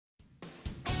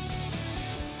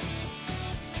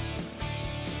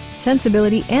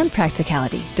Sensibility and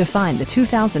practicality define the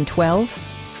 2012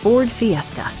 Ford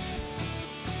Fiesta.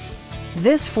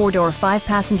 This four-door,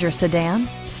 5-passenger sedan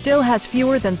still has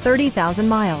fewer than 30,000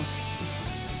 miles.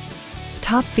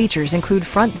 Top features include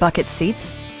front bucket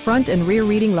seats, front and rear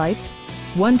reading lights,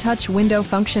 one-touch window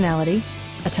functionality,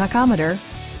 a tachometer,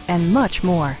 and much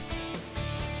more.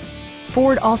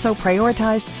 Ford also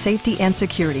prioritized safety and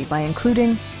security by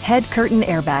including head curtain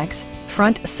airbags,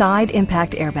 front side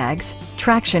impact airbags,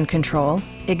 traction control,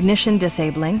 ignition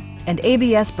disabling, and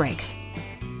ABS brakes.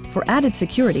 For added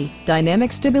security,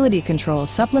 dynamic stability control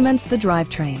supplements the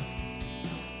drivetrain.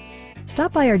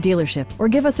 Stop by our dealership or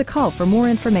give us a call for more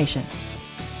information.